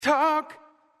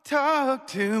Talk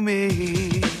to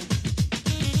me.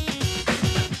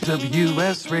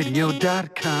 WSRadio.com.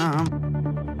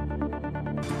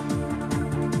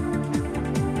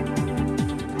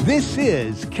 This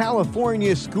is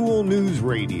California School News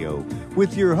Radio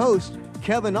with your hosts,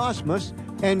 Kevin Osmus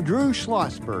and Drew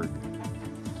Schlossberg.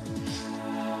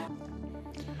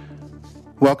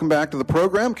 Welcome back to the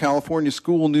program, California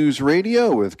School News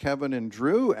Radio with Kevin and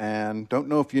Drew. And don't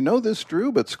know if you know this,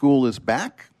 Drew, but school is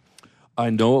back. I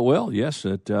know it well, yes.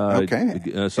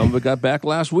 Okay. Some of it got back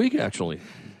last week, actually.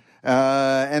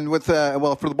 And with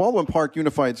for the Baldwin Park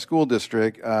Unified School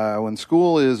District, when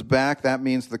school is back, that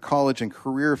means the College and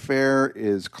Career Fair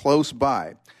is close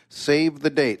by. Save the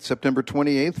date, September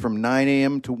 28th from 9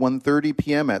 a.m. to 1:30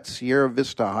 p.m. at Sierra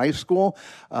Vista High School.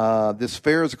 This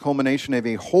fair is a culmination of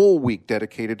a whole week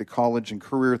dedicated to college and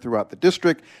career throughout the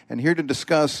district. And here to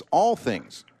discuss all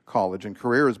things college and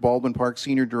career is Baldwin Park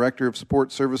Senior Director of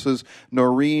Support Services,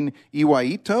 Noreen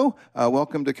Iwaito.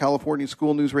 Welcome to California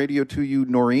School News Radio to you,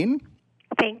 Noreen.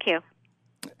 Thank you.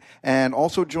 And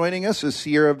also joining us is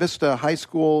Sierra Vista High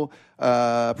School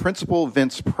Principal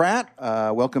Vince Pratt.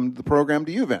 Welcome to the program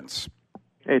to you, Vince.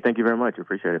 Hey, thank you very much. I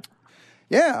appreciate it.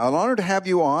 Yeah, an honor to have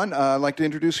you on. I'd like to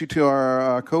introduce you to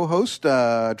our co-host,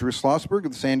 Drew Schlossberg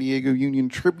of the San Diego Union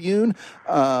Tribune.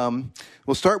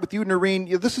 We'll start with you, Noreen.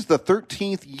 This is the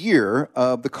 13th year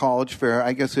of the college fair.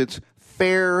 I guess it's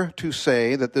fair to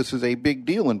say that this is a big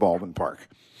deal in Baldwin Park.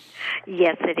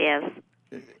 Yes, it is.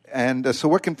 And so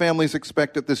what can families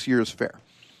expect at this year's fair?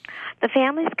 The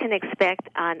families can expect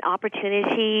an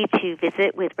opportunity to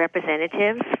visit with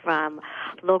representatives from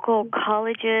local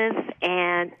colleges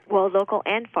and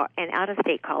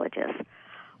out-of-state colleges.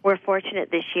 We're fortunate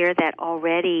this year that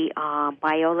already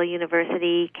Biola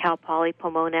University, Cal Poly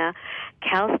Pomona,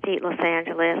 Cal State Los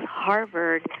Angeles,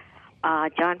 Harvard,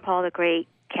 John Paul the Great,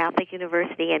 Catholic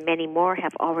University, and many more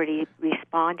have already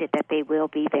responded that they will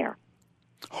be there.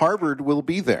 Harvard will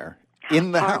be there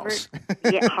in the house.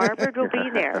 Yeah, Harvard will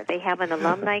be there. They have an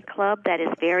alumni club that is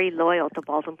very loyal to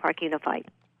Baldwin Park Unified.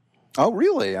 Oh,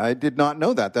 really? I did not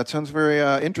know that. That sounds very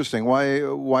interesting.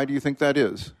 Why do you think that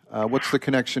is? What's the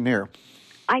connection here?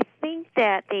 I think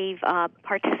that they've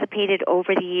participated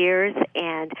over the years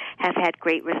and have had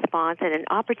great response and an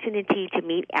opportunity to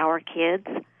meet our kids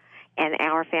and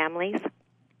our families.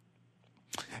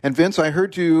 And Vince, I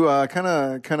heard you kind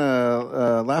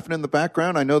of laughing in the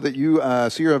background. I know that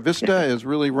Sierra Vista is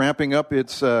really ramping up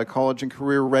its college and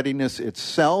career readiness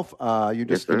itself. You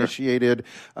just initiated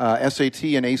SAT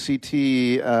and ACT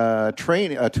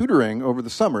tutoring over the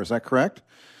summer. Is that correct?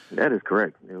 That is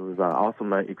correct. It was an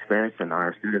awesome experience, and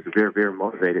our students are very, very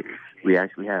motivated. We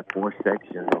actually had 4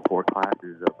 sections or 4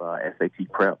 classes of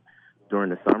SAT prep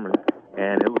during the summer,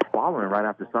 and it was following right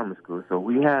after summer school. So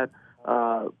we had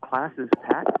classes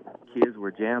packed. Kids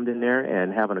were jammed in there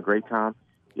and having a great time,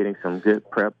 getting some good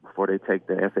prep before they take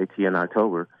the SAT in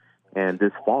October. And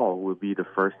this fall will be the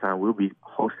first time we'll be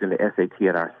hosting the SAT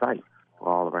at our site for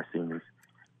all of our seniors.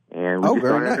 And we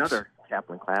started another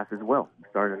chaplain class as well. We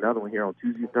started another one here on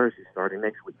Tuesday and Thursday, starting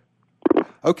next week.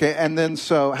 Okay, and then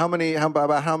so how many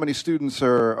students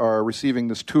are receiving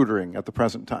this tutoring at the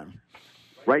present time?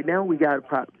 Right now, we got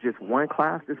just one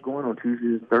class that's going on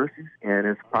Tuesdays and Thursdays, and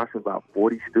it's approximately about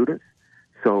 40 students.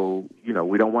 So,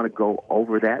 we don't want to go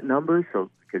over that number, because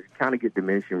you kind of get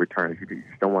diminishing returns. You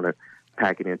just don't want to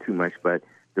pack it in too much. But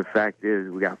the fact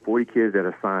is, we got 40 kids that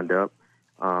are signed up.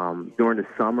 During the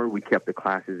summer, we kept the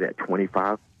classes at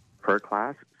 25 per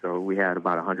class. So we had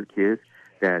about 100 kids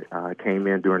that came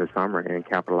in during the summer and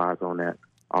capitalized on that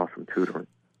awesome tutoring.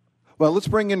 Well, let's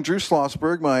bring in Drew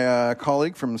Schlossberg, my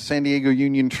colleague from San Diego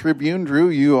Union Tribune. Drew,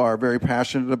 you are very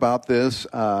passionate about this,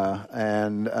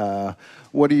 and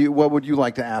what would you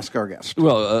like to ask our guest?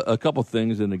 Well, a couple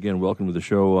things, and again, welcome to the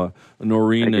show,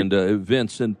 Noreen and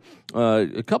Vince. And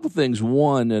a couple things.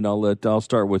 One, and I'll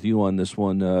start with you on this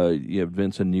one.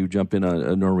 Vince, and you jump in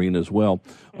on Noreen as well.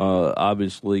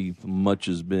 Obviously, much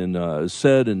has been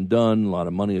said and done. A lot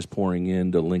of money is pouring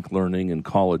into Link Learning and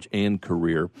college and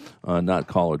career, not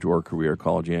college or career,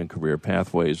 college and career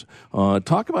pathways.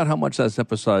 Talk about how much that's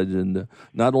emphasized in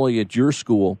not only at your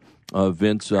school,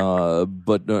 Vince,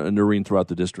 but Noreen throughout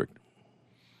the district.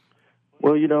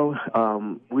 Well, we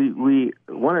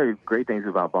one of the great things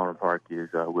about Baldwin Park is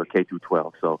we're K through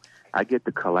 12, so I get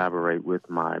to collaborate with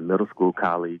my middle school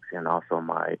colleagues and also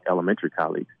my elementary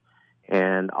colleagues.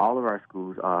 And all of our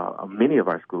schools, many of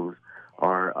our schools,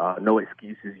 are no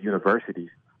excuses universities.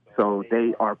 So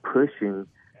they are pushing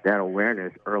that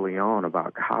awareness early on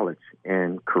about college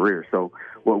and career. So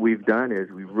what we've done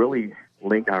is we've really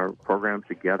linked our programs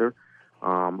together.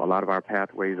 A lot of our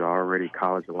pathways are already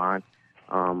college aligned.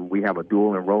 We have a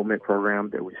dual enrollment program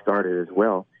that we started as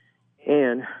well.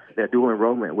 And that dual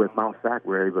enrollment with Mount SAC,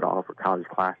 we're able to offer college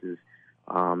classes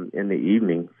in the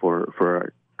evening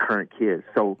for current kids.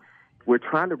 So we're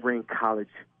trying to bring college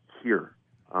here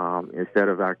instead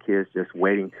of our kids just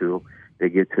waiting till they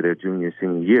get to their junior,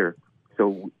 senior year.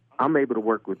 So I'm able to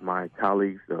work with my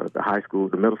colleagues, the high school,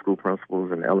 the middle school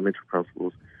principals, and the elementary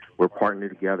principals. We're partnered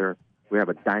together. We have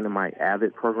a Dynamite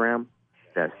Avid program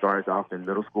that starts off in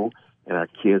middle school, and our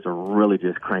kids are really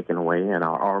just cranking away. And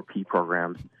our RP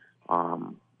programs,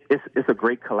 it's a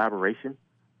great collaboration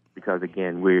because,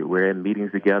 again, we're in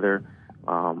meetings together.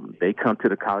 They come to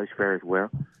the college fair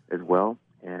as well,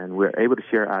 and we're able to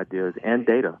share ideas and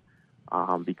data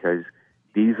because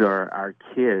these are our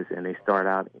kids, and they start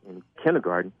out in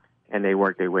kindergarten, and they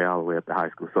work their way all the way up to high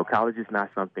school. So college is not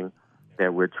something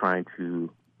that we're trying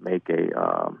to make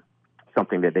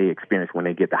something that they experience when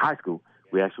they get to high school.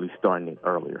 We're actually starting it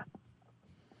earlier.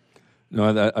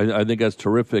 No, I think that's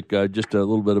terrific. Just a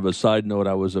little bit of a side note,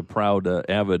 I was a proud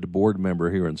Avid board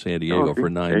member here in San Diego for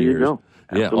 9 years. There you go.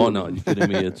 Yeah. Absolutely. Oh no, you kidding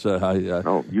me? It's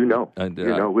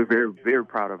we're very, very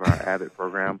proud of our Avid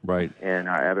program, right? And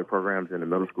our Avid programs in the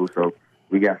middle school. So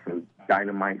we got some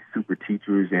dynamite super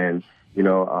teachers, and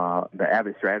the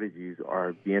Avid strategies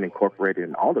are being incorporated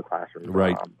in all the classrooms.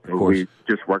 Right. So we're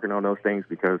just working on those things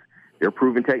because they're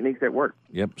proven techniques that work.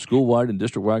 Yep, school-wide and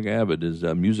district-wide Avid is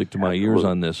music to my ears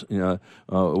on this,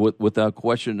 without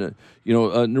question.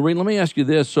 Noreen, let me ask you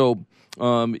this. So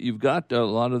you've got a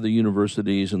lot of the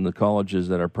universities and the colleges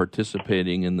that are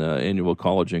participating in the annual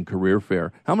college and career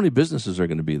fair. How many businesses are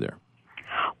going to be there?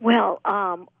 Well,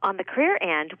 on the career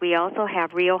end, we also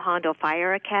have Rio Hondo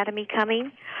Fire Academy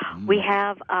coming. We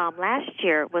have, last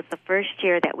year was the first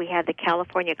year that we had the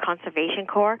California Conservation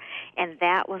Corps, and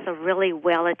that was a really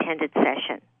well-attended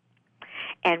session.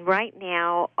 And right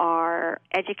now, our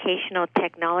Educational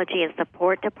Technology and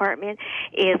Support Department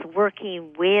is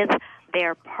working with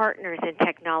their partners in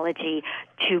technology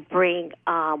to bring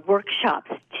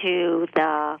workshops to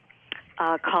the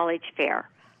college fair.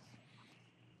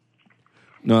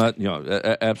 No,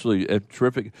 absolutely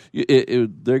terrific.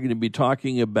 They're going to be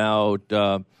talking about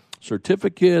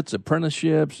certificates,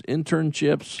 apprenticeships,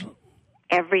 internships.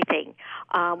 Everything.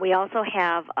 We also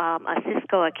have a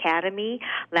Cisco Academy.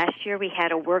 Last year we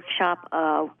had a workshop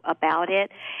about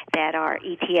it that our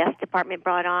ETS department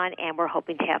brought on, and we're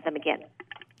hoping to have them again.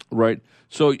 Right.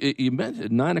 So you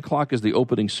mentioned 9 o'clock is the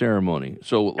opening ceremony.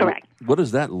 So correct. What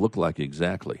does that look like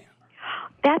exactly?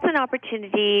 That's an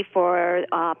opportunity for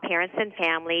parents and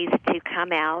families to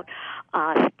come out.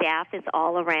 Staff is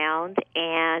all around,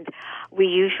 and we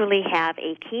usually have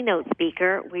a keynote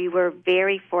speaker. We were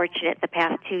very fortunate the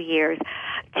past 2 years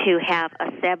to have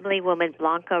Assemblywoman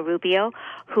Blanca Rubio,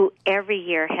 who every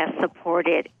year has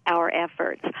supported our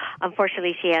efforts.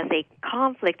 Unfortunately, she has a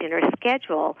conflict in her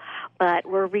schedule, but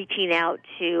we're reaching out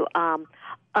to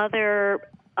other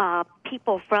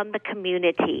people from the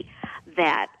community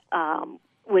that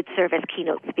would serve as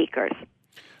keynote speakers.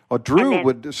 Oh,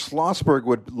 Schlossberg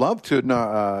would love to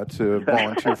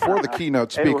volunteer for the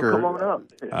keynote speaker. Hey, well, come on up.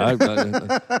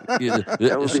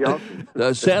 That would be awesome.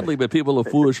 Sadly, but people have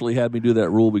foolishly had me do that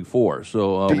rule before.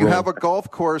 So, do you have a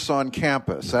golf course on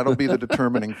campus? That'll be the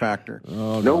determining factor.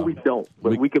 No, we don't,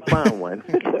 but we could find one.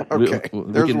 Okay,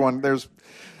 there's one.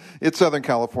 It's Southern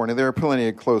California. There are plenty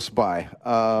of close by.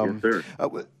 Yes, sir.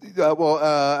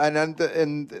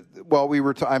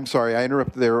 I'm sorry, I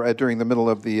interrupted there during the middle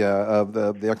of the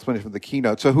explanation of the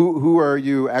keynote. So, who are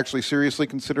you actually seriously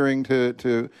considering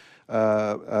to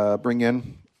bring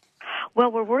in?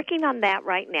 Well, we're working on that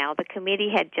right now. The committee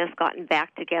had just gotten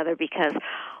back together because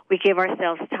we give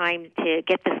ourselves time to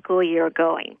get the school year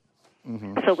going.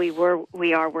 Mm-hmm. So we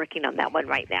are working on that one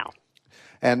right now.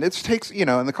 And it takes, in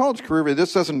the college career,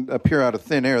 this doesn't appear out of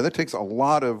thin air. That takes a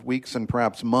lot of weeks and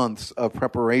perhaps months of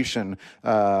preparation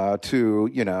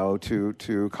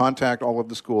to contact all of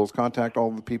the schools, contact all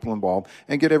of the people involved,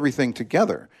 and get everything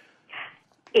together.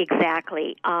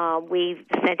 Exactly. We've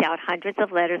sent out hundreds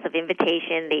of letters of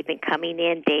invitation. They've been coming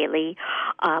in daily.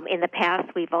 In the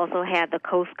past, we've also had the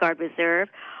Coast Guard Reserve.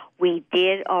 We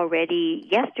did already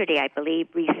yesterday, I believe,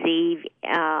 receive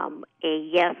a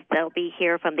yes, they'll be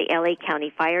here from the L.A. County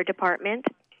Fire Department.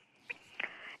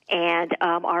 And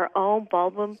our own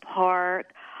Baldwin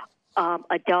Park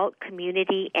Adult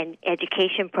Community and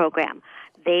Education Program,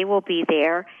 they will be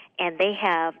there. And they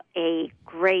have a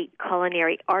great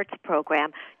culinary arts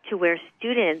program to where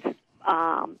students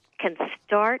can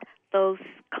start those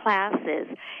classes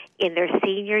in their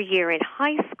senior year in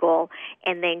high school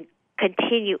and then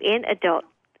continue in adult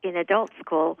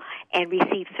school and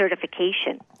receive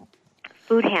certification,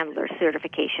 food handler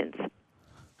certifications.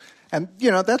 And,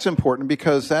 that's important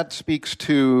because that speaks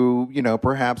to,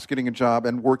 perhaps getting a job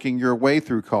and working your way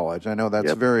through college. I know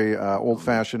that's very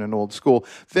old-fashioned and old school.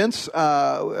 Vince,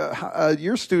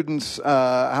 your students,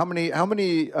 how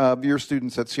many of your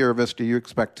students at Sierra Vista do you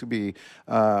expect to be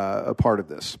a part of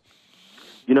this?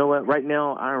 You know what? Right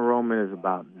now, our enrollment is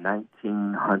about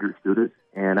 1,900 students,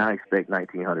 and I expect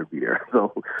 1,900 to be there.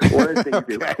 So one of the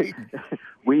things that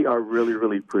we are really,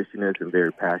 really pushing this and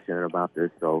very passionate about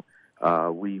this. So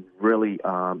we really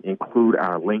include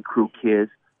our Link Crew kids,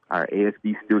 our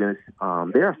ASB students.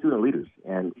 They are student leaders,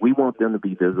 and we want them to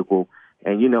be visible.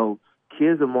 And,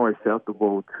 kids are more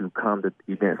acceptable to come to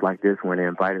events like this when they're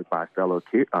invited by fellow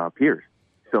peers.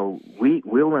 So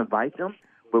we'll invite them,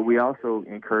 but we also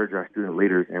encourage our student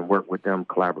leaders and work with them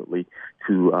collaboratively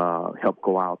to help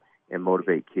go out and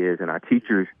motivate kids. And our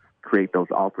teachers create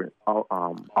those awesome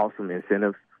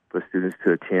incentives for students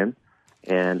to attend.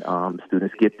 And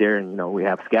students get there, and, we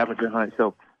have scavenger hunts.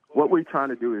 So what we're trying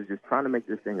to do is just trying to make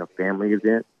this thing a family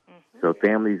event. So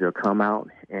families will come out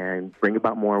and bring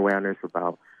about more awareness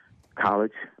about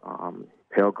college,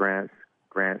 Pell Grants,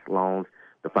 loans,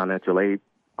 the financial aid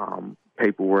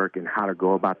paperwork, and how to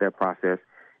go about that process.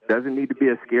 It doesn't need to be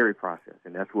a scary process,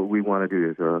 and that's what we want to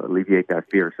do is alleviate that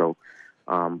fear. So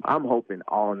I'm hoping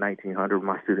all 1,900 of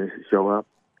my students show up,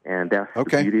 and that's the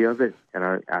beauty of it,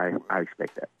 and I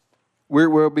expect that.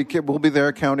 We'll be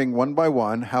there counting one by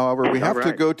one. However, we have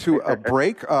to go to a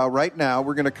break right now.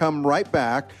 We're going to come right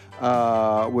back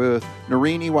with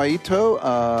Noreen Iwaito,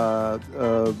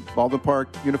 Baldwin Park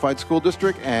Unified School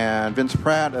District, and Vince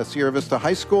Pratt at Sierra Vista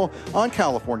High School on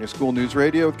California School News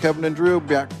Radio with Kevin and Drew.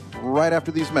 Back right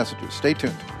after these messages. Stay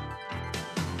tuned.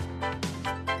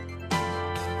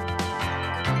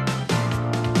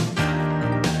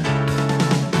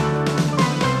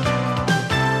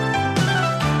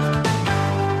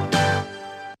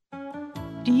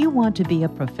 Do you want to be a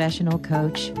professional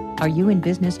coach? Are you in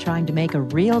business trying to make a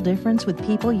real difference with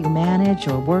people you manage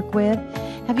or work with?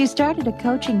 Have you started a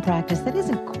coaching practice that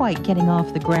isn't quite getting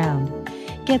off the ground?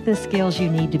 Get the skills you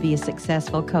need to be a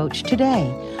successful coach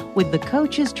today with the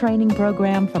Coaches Training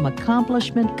Program from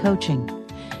Accomplishment Coaching.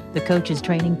 The Coaches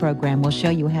Training Program will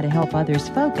show you how to help others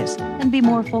focus and be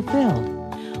more fulfilled.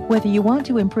 Whether you want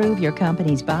to improve your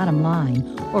company's bottom line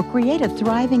or create a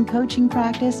thriving coaching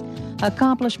practice,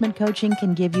 Accomplishment Coaching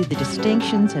can give you the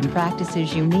distinctions and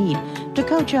practices you need to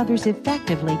coach others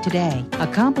effectively today.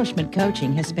 Accomplishment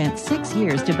Coaching has spent 6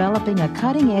 years developing a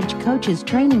cutting-edge coaches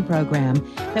training program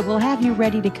that will have you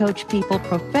ready to coach people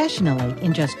professionally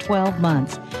in just 12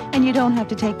 months, and you don't have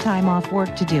to take time off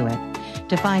work to do it.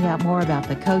 To find out more about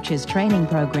the Coaches Training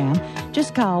Program,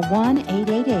 just call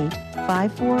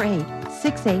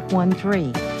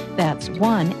 1-888-548-6813. That's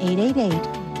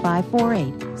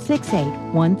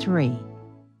 1-888-548-6813.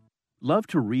 Love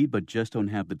to read but just don't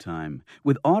have the time?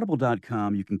 With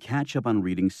Audible.com, you can catch up on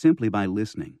reading simply by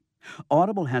listening.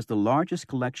 Audible has the largest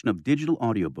collection of digital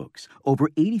audiobooks, over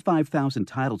 85,000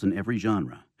 titles in every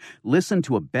genre. Listen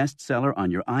to a bestseller on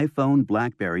your iPhone,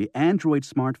 BlackBerry, Android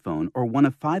smartphone, or one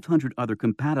of 500 other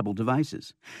compatible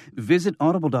devices. Visit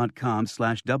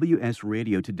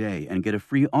audible.com/WSRadio today and get a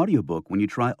free audiobook when you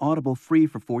try Audible free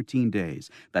for 14 days.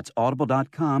 That's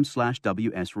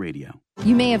audible.com/WSRadio.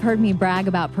 You may have heard me brag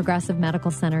about Progressive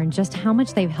Medical Center and just how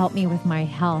much they've helped me with my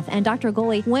health. And Dr.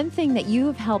 Goley, one thing that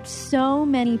you've helped so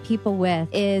many people with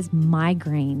is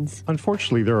migraines.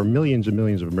 Unfortunately, there are millions and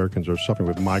millions of Americans who are suffering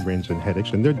with migraines and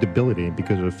headaches, and they're debilitating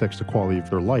because it affects the quality of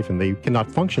their life, and they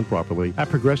cannot function properly. At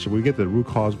Progressive, we get the root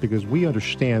cause because we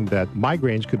understand that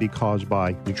migraines could be caused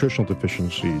by nutritional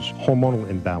deficiencies, hormonal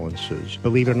imbalances,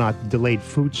 believe it or not, delayed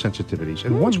food sensitivities.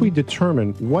 And once we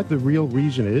determine what the real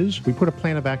reason is, we put a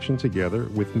plan of action together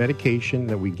with medication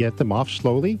that we get them off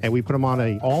slowly, and we put them on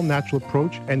an all-natural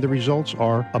approach, and the results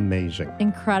are amazing.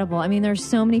 Incredible. I mean, there's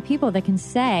so many people that can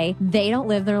say they don't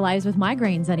live their lives with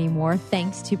migraines anymore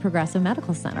thanks to Progressive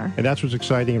Medical Center. And that's what's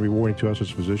exciting and rewarding to us as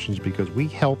physicians, because we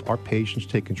help our patients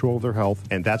take control of their health,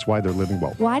 and that's why they're living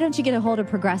well. Why don't you get a hold of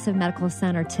Progressive Medical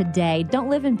Center today? Don't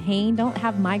live in pain. Don't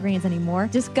have migraines anymore.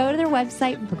 Just go to their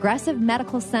website,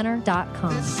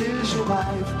 progressivemedicalcenter.com. This is your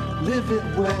life, live it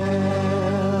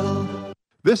well.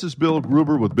 This is Bill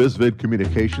Gruber with BizVid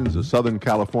Communications, a Southern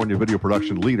California video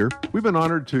production leader. We've been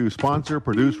honored to sponsor,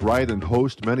 produce, write, and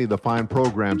host many of the fine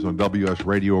programs on WS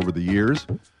Radio over the years.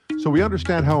 So we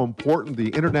understand how important the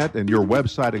internet and your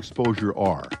website exposure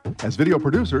are. As video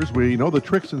producers, we know the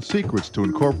tricks and secrets to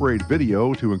incorporate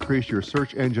video to increase your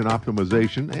search engine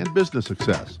optimization and business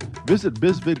success. Visit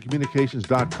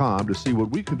bizvidcommunications.com to see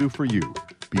what we can do for you.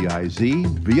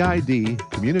 BIZVID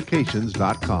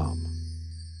communications.com.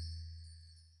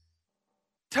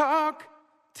 Talk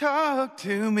Talk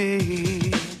to me.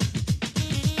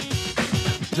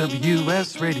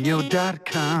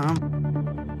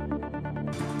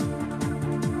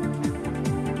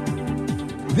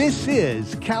 WSRadio.com. This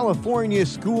is California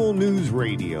School News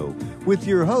Radio with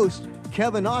your hosts,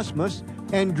 Kevin Osmus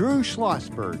and Drew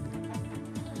Schlossberg.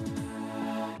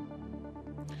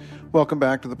 Welcome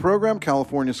back to the program,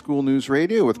 California School News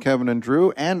Radio with Kevin and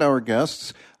Drew, and our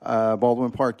guests,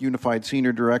 Baldwin Park Unified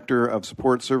Senior Director of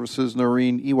Support Services,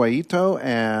 Noreen Iwaito,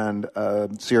 and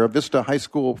Sierra Vista High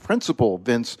School Principal,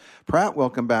 Vince Pratt.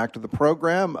 Welcome back to the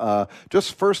program.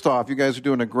 Just first off, you guys are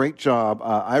doing a great job.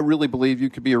 I really believe you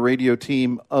could be a radio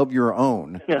team of your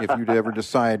own if you'd ever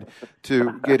decide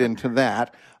to get into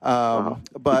that.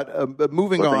 But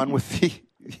moving on with the...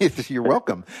 You're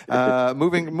welcome.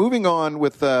 Moving on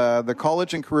with the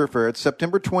College and Career Fair. It's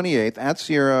September 28th at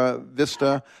Sierra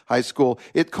Vista High School.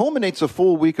 It culminates a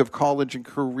full week of college and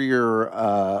career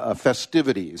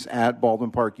festivities at Baldwin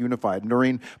Park Unified.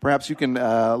 Noreen, perhaps you can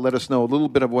let us know a little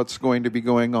bit of what's going to be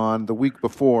going on the week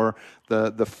before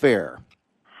the fair.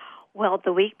 Well,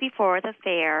 the week before the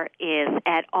fair is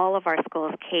at all of our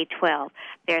schools, K-12.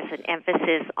 There's an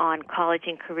emphasis on college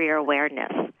and career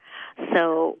awareness.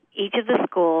 So each of the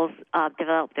schools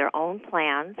develop their own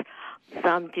plans.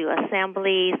 Some do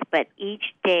assemblies, but each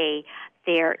day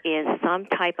there is some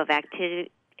type of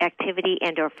activity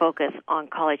and or focus on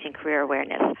college and career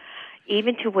awareness.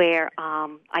 Even to where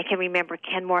I can remember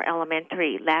Kenmore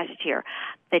Elementary last year,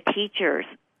 the teachers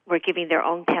were giving their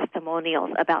own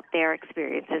testimonials about their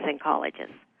experiences in colleges,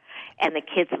 and the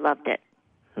kids loved it.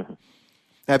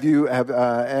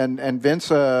 And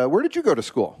Vince, where did you go to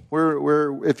school?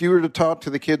 Where if you were to talk to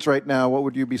the kids right now, what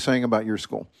would you be saying about your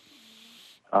school?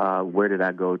 Where did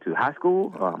I go to? High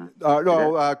school?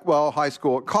 High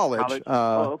school, college.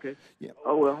 Okay. Yeah.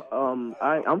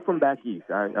 I'm from back east.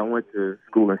 I went to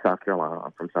school in South Carolina.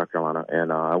 I'm from South Carolina,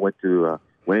 and I went into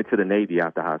the Navy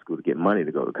after high school to get money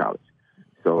to go to college.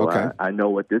 So I know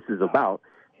what this is about.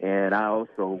 And I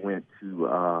also went to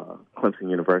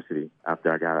Clemson University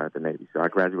after I got out of the Navy. So I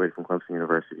graduated from Clemson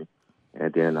University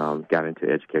and then got into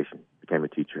education, became a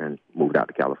teacher, and moved out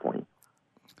to California.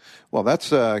 Well, that's,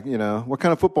 what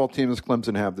kind of football team does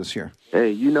Clemson have this year?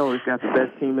 Hey, it's got the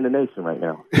best team in the nation right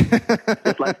now.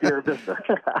 Just like Sierra Vista.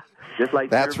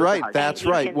 That's right.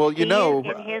 Well, in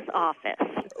his office.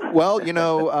 Well,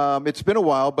 it's been a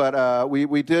while, but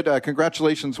we did.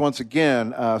 Congratulations once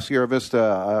again, Sierra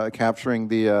Vista capturing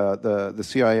the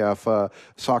CIF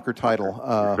soccer title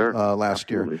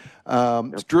last year.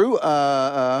 Drew,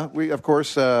 we of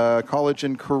course college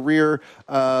and career.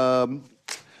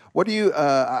 What do you?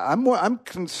 I'm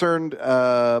concerned.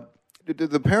 Do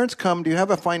the parents come? Do you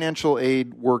have a financial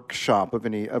aid workshop of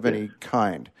any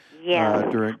kind?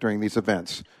 Yes. During these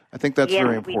events, I think that's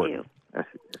very important. We do.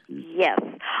 Yes.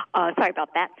 Sorry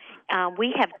about that.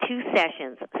 We have two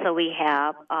sessions. So we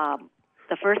have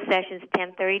the first session is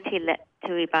 10:30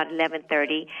 to about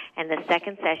 11:30, and the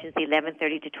second session is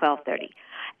 11:30 to 12:30.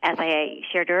 As I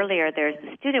shared earlier, there's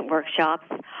the student workshops.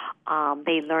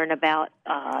 They learn about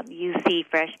UC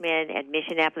freshman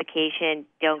admission application,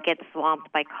 don't get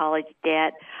swamped by college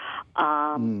debt.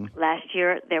 Last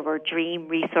year, there were Dream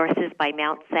Resources by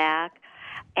Mount SAC.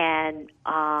 And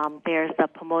there's the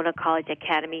Pomona College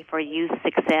Academy for Youth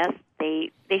Success.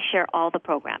 They share all the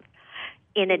programs.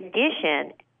 In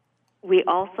addition, we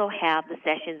also have the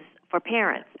sessions for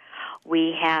parents.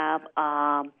 We have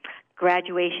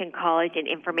graduation, college, and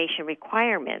information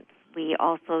requirements. We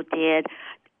also did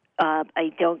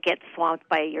Don't Get Swamped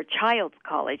by Your Child's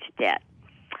College Debt,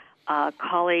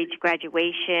 college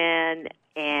graduation,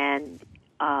 and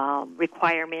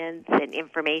requirements and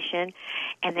information.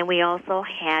 And then we also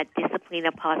had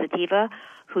Disciplina Positiva,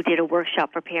 who did a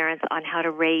workshop for parents on how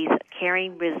to raise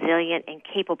caring, resilient, and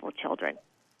capable children.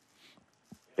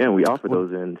 And we offer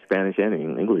those in Spanish and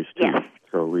in English, too. Yes.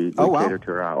 So we cater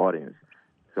to our audience.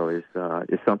 So it's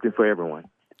something for everyone.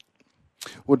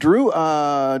 Well, Drew,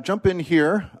 jump in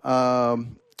here.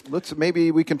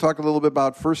 Maybe we can talk a little bit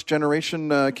about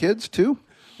first-generation kids, too.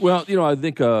 Well, I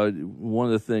think one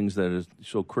of the things that is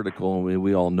so critical, and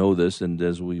we all know this, and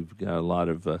as we've got a lot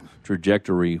of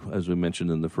trajectory, as we mentioned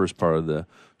in the first part of the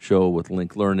show with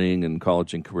linked learning and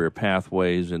college and career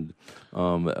pathways, and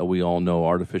we all know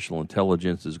artificial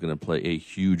intelligence is going to play a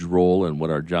huge role in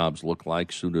what our jobs look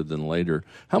like sooner than later.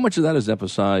 How much of that is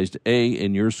emphasized,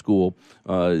 in your school,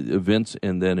 Vince,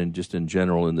 and then in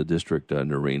general in the district,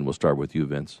 Noreen? We'll start with you,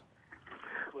 Vince.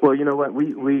 Well, you know what?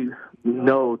 We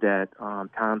know that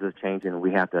times are changing and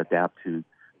we have to adapt to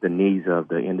the needs of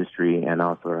the industry and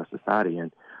also our society.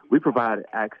 And we provide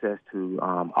access to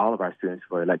all of our students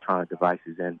for electronic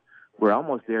devices. And we're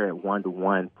almost there at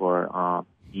 1-to-1 for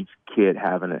each kid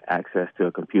having access to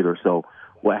a computer. So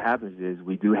what happens is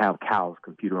we do have CALS,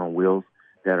 computer on wheels,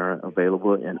 that are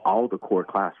available in all the core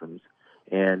classrooms.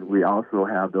 And we also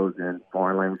have those in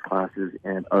foreign language classes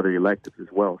and other electives as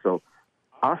well. So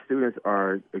our students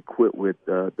are equipped with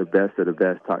the best of the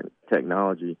best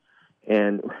technology.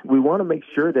 And we want to make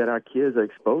sure that our kids are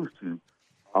exposed to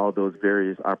all those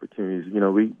various opportunities. You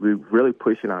know, we're really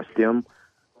pushing our STEM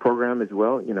program as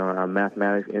well, you know, our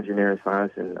mathematics, engineering,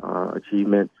 science, and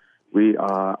achievement. We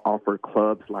offer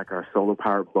clubs like our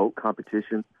solar-powered boat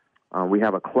competition. We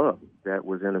have a club that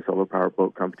was in a solar-powered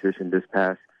boat competition this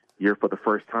past year for the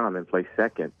first time and placed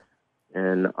second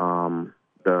in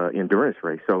the endurance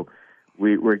race. So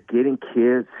we're getting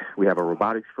kids. We have a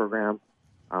robotics program.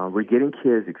 We're getting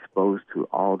kids exposed to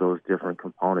all those different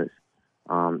components,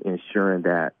 ensuring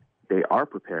that they are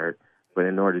prepared. But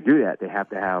in order to do that, they have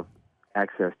to have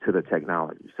access to the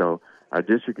technology. So our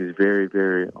district is very,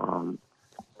 very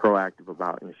proactive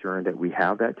about ensuring that we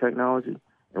have that technology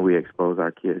and we expose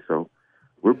our kids. So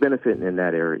we're benefiting in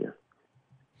that area.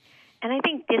 And I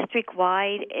think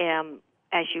district-wide,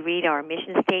 as you read our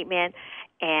mission statement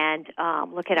and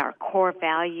look at our core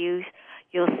values,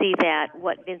 you'll see that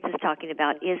what Vince is talking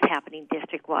about is happening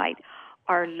district-wide.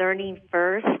 Our learning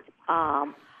first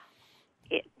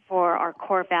for our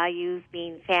core values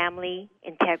being family,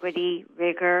 integrity,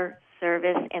 rigor,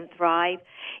 service, and thrive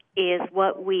is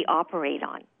what we operate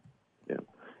on. Yeah.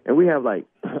 And we have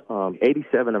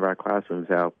 87 of our classrooms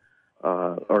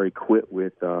are equipped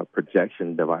with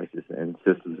projection devices and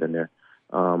systems in there.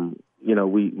 You know,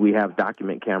 we have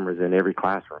document cameras in every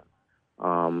classroom.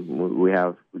 We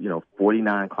have,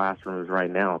 49 classrooms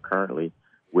right now currently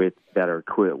that are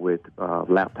equipped with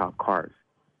laptop cards.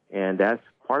 And that's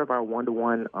part of our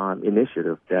 1-to-1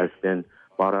 initiative that's been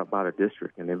brought up by the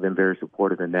district, and they've been very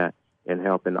supportive in that and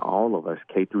helping all of us,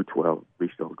 K through 12,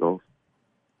 reach those goals.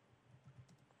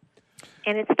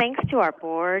 And it's thanks to our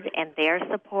board and their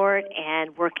support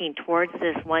and working towards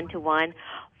this 1-to-1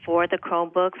 for the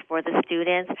Chromebooks, for the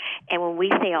students. And when we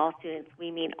say all students,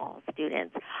 we mean all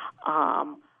students.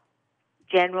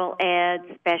 General ed,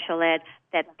 special ed,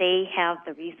 that they have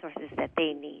the resources that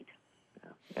they need.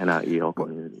 And our EL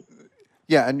community.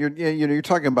 Yeah, and you're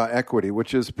talking about equity,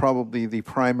 which is probably the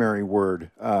primary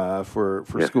word for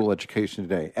school education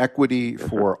today. Equity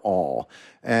for all.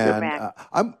 And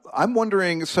I'm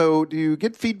wondering, so do you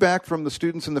get feedback from the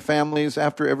students and the families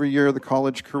after every year of the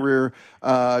college career?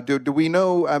 Do we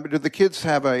know? Do the kids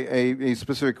have a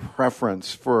specific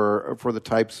preference for the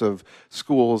types of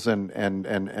schools and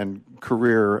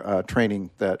career training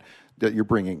that you're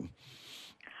bringing?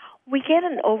 We get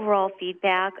an overall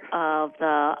feedback of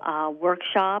the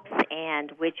workshops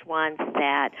and which ones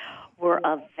that were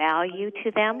of value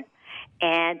to them,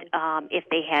 and if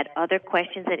they had other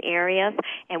questions and areas.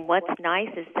 And what's nice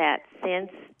is that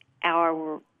since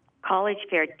our college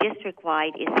fair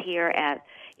district-wide is here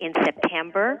in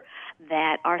September,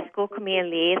 that our school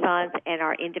community liaisons and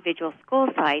our individual school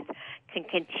sites can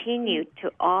continue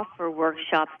to offer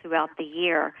workshops throughout the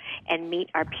year and meet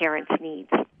our parents' needs.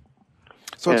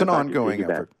 So it's an ongoing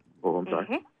effort. Oh, I'm sorry.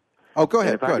 Mm-hmm. Oh, go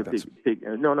ahead. If I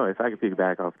could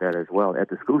piggyback off that as well. At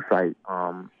the school site,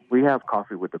 we have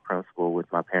coffee with the principal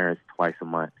with my parents twice a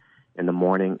month, in the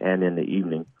morning and in the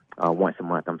evening, once a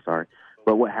month, I'm sorry.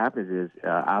 But what happens is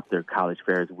after college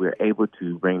fairs, we're able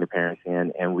to bring the parents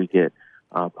in and we get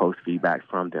post feedback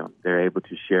from them. They're able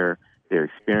to share their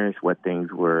experience, what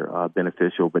things were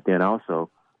beneficial, but then also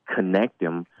connect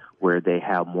them where they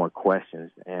have more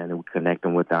questions, and we connect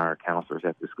them with our counselors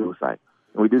at the school site.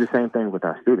 And we do the same thing with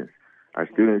our students. Our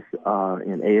students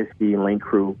in ASB, Link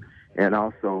Crew, and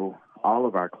also all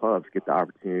of our clubs get the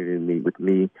opportunity to meet with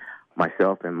me,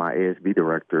 myself, and my ASB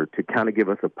director to kind of give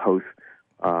us a post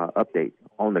update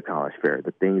on the college fair,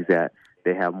 the things that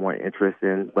they have more interest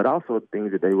in, but also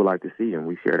things that they would like to see, and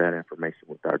we share that information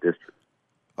with our district.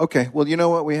 Okay, well, you know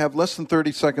what? We have less than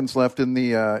 30 seconds left in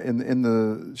the in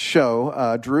the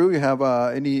show. Drew, you have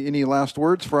any last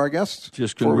words for our guests?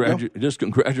 Just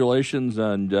congratulations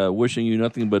and wishing you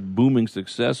nothing but booming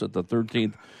success at the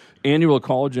 13th Annual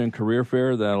College and Career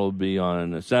Fair. That'll be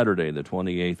on Saturday, the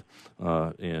 28th,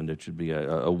 and it should be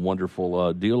a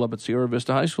wonderful deal up at Sierra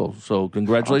Vista High School. So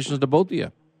congratulations to both of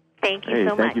you. Thank you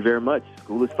so much. Thank you very much.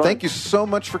 School is fun. Thank you so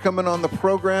much for coming on the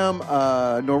program,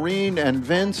 Noreen and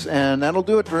Vince. And that'll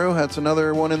do it, Drew. That's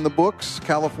another one in the books,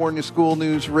 California School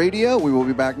News Radio. We will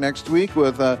be back next week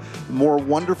with more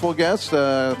wonderful guests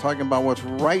talking about what's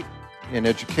right in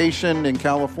education in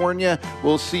California.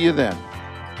 We'll see you then.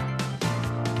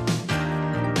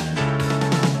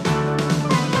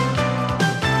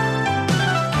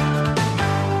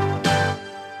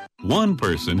 one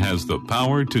person has the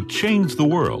power to change the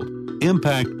world,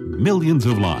 impact millions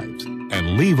of lives,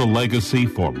 and leave a legacy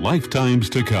for lifetimes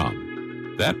to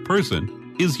come. That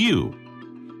person is you.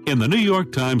 In the New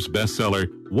York Times bestseller,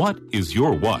 What is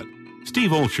Your What?,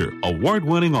 Steve Olsher,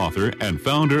 award-winning author and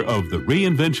founder of the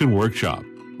Reinvention Workshop,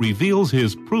 reveals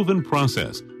his proven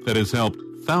process that has helped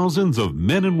thousands of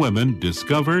men and women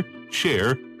discover,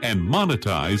 share, and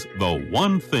monetize the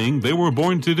one thing they were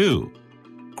born to do.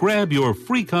 Grab your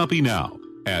free copy now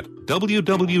at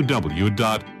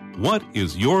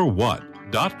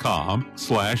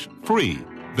www.whatisyourwhat.com/free.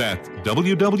 That's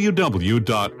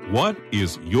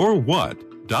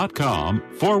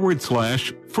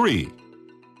www.whatisyourwhat.com/free.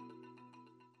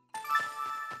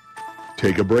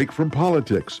 Take a break from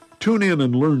politics. Tune in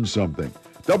and learn something.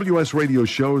 WS Radio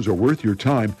shows are worth your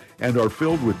time and are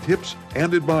filled with tips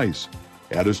and advice.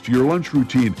 Add us to your lunch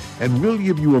routine, and we'll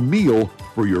give you a meal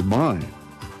for your mind.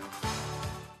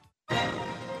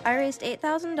 I raised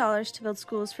 $8,000 to build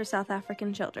schools for South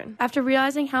African children. After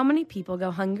realizing how many people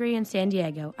go hungry in San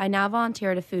Diego, I now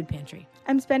volunteer at a food pantry.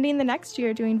 I'm spending the next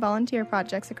year doing volunteer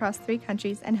projects across 3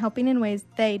 countries and helping in ways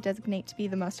they designate to be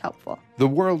the most helpful. The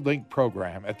World Link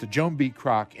program at the Joan B.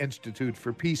 Kroc Institute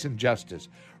for Peace and Justice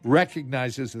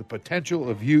recognizes the potential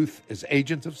of youth as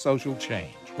agents of social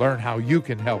change. Learn how you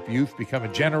can help youth become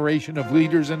a generation of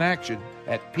leaders in action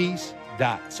at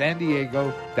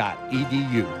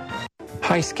peace.sandiego.edu.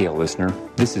 Hi, Scale listener.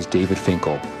 This is David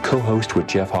Finkel, co-host with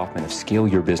Jeff Hoffman of Scale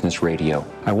Your Business Radio.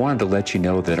 I wanted to let you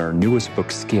know that our newest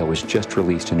book, Scale, was just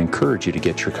released and encourage you to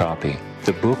get your copy.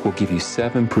 The book will give you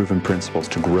 7 proven principles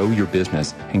to grow your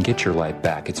business and get your life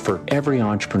back. It's for every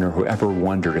entrepreneur who ever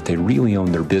wondered if they really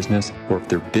own their business or if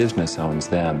their business owns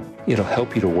them. It'll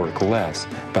help you to work less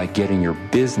by getting your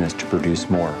business to produce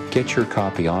more. Get your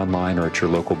copy online or at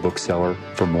your local bookseller.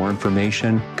 For more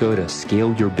information, go to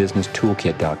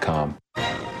scaleyourbusinesstoolkit.com.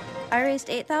 I raised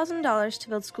 $8,000 to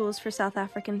build schools for South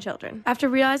African children. After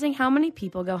realizing how many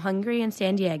people go hungry in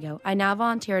San Diego, I now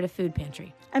volunteer at a food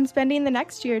pantry. I'm spending the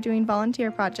next year doing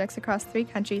volunteer projects across 3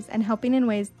 countries and helping in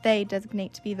ways they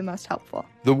designate to be the most helpful.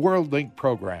 The World Link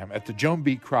program at the Joan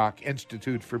B. Kroc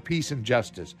Institute for Peace and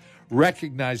Justice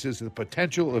recognizes the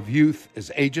potential of youth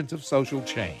as agents of social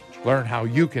change. Learn how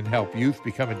you can help youth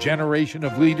become a generation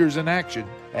of leaders in action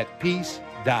at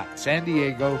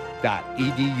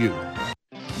peace.sandiego.edu.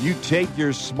 You take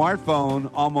your smartphone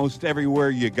almost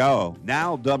everywhere you go.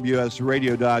 Now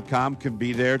WSRadio.com can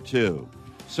be there too.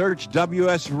 Search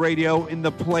WS Radio in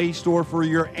the Play Store for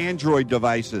your Android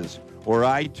devices or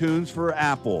iTunes for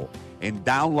Apple and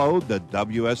download the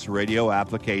WS Radio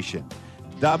application.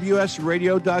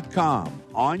 WSRadio.com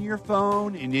on your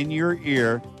phone and in your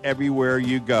ear everywhere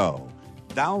you go.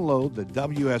 Download the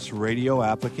WS Radio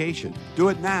application. Do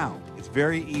it now. It's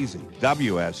very easy.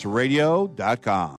 WSRadio.com.